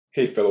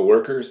Hey fellow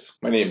workers,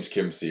 my name is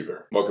Kim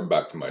Siever. Welcome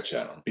back to my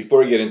channel.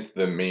 Before I get into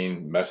the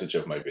main message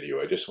of my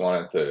video, I just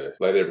wanted to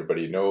let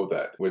everybody know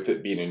that with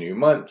it being a new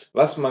month,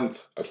 last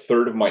month a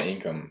third of my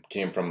income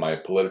came from my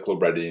political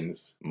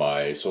writings,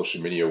 my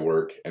social media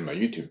work, and my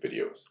YouTube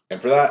videos.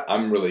 And for that,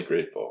 I'm really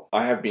grateful.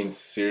 I have been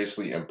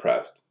seriously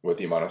impressed with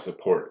the amount of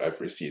support I've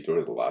received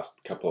over the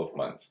last couple of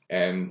months.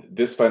 And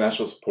this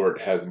financial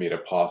support has made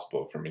it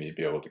possible for me to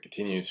be able to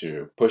continue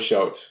to push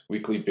out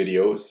weekly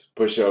videos,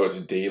 push out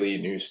daily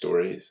news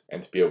stories,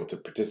 and to be able to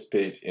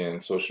participate in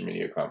social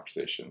media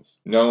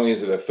conversations. Not only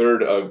is it a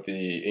third of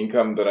the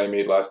income that I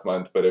made last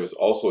month, but it was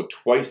also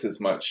twice as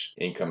much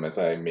income as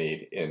I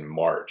made in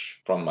March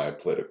from my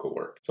political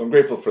work. So I'm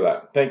grateful for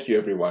that. Thank you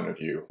every one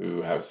of you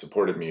who have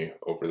supported me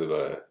over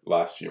the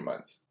last few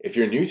months. If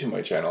you're new to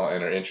my channel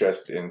and are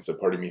interested in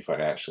supporting me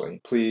financially,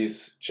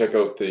 please check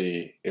out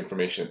the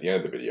information at the end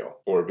of the video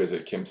or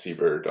visit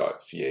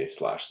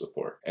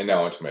kimsiever.ca/support. And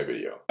now onto my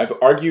video. I've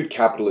argued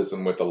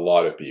capitalism with a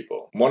lot of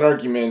people. One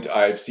argument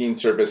I've seen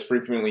surface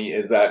frequently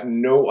is that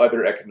no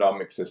other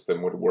economic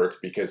system would work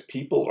because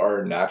people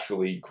are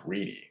naturally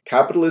greedy.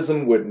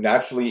 Capitalism would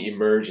naturally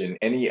emerge in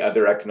any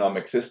other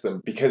economic system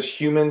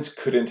because humans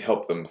couldn't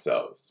help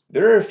themselves.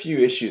 There are a few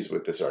issues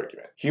with this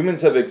argument.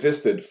 Humans have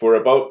existed for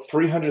about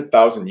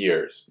 300,000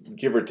 years,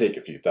 give or take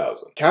a few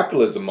thousand.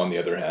 Capitalism, on the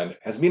other hand,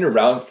 has been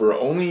around for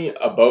only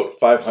about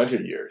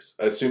 500 years,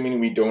 assuming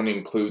we don't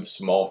include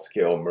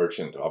small-scale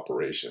merchant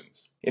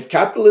operations. If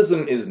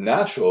capitalism is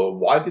natural,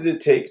 why did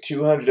it take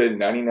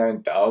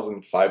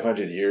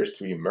 299,500 years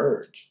to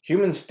emerge?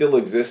 Humans still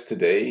exist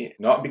today,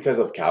 not because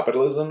of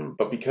capitalism,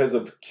 but because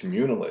of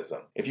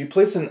communalism. If you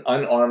place an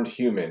unarmed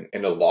human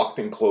in a locked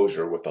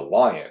enclosure with a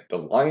lion, the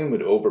lion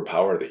would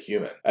overpower the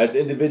human. As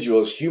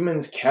individuals,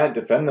 humans can't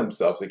defend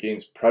themselves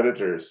against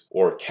predators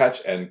or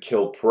catch and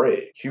kill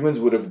prey. Humans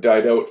would have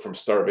died out from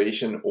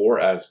starvation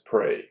or as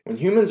prey. When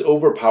humans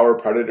overpower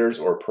predators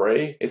or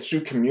prey, it's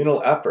through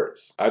communal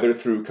efforts, either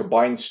through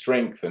combined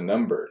strength and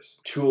numbers,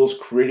 tools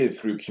created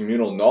through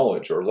communal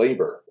knowledge or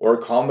labor, or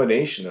a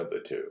combination of the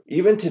two.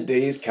 Even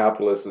today's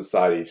capitalist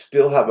societies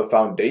still have a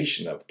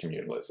foundation of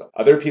communalism.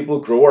 Other people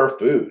grow our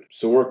food,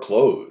 sew our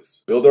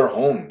clothes, build our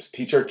homes,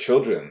 teach our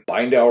children,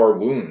 bind our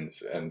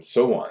wounds, and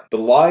so on. The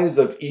lives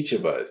of each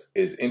of us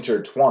is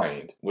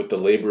intertwined with the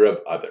labor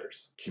of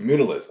others.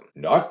 Communalism,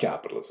 not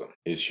capitalism,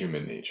 is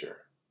human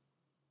nature.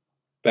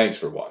 Thanks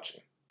for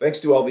watching. Thanks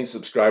to all these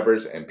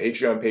subscribers and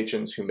Patreon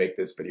patrons who make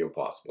this video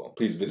possible.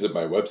 Please visit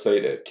my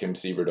website at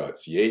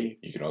kimsiever.ca.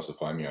 You can also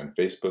find me on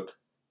Facebook,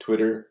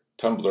 Twitter,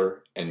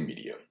 Tumblr, and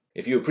Medium.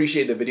 If you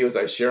appreciate the videos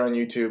I share on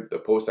YouTube, the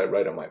posts I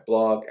write on my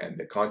blog, and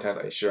the content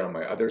I share on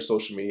my other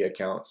social media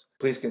accounts,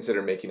 please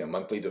consider making a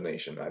monthly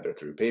donation either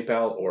through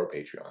PayPal or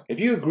Patreon. If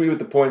you agree with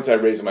the points I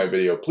raise in my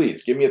video,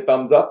 please give me a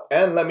thumbs up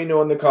and let me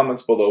know in the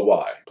comments below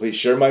why. Please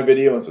share my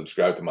video and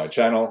subscribe to my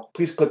channel.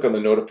 Please click on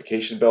the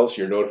notification bell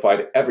so you're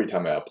notified every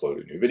time I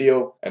upload a new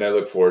video, and I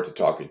look forward to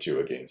talking to you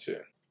again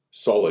soon.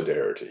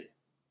 Solidarity.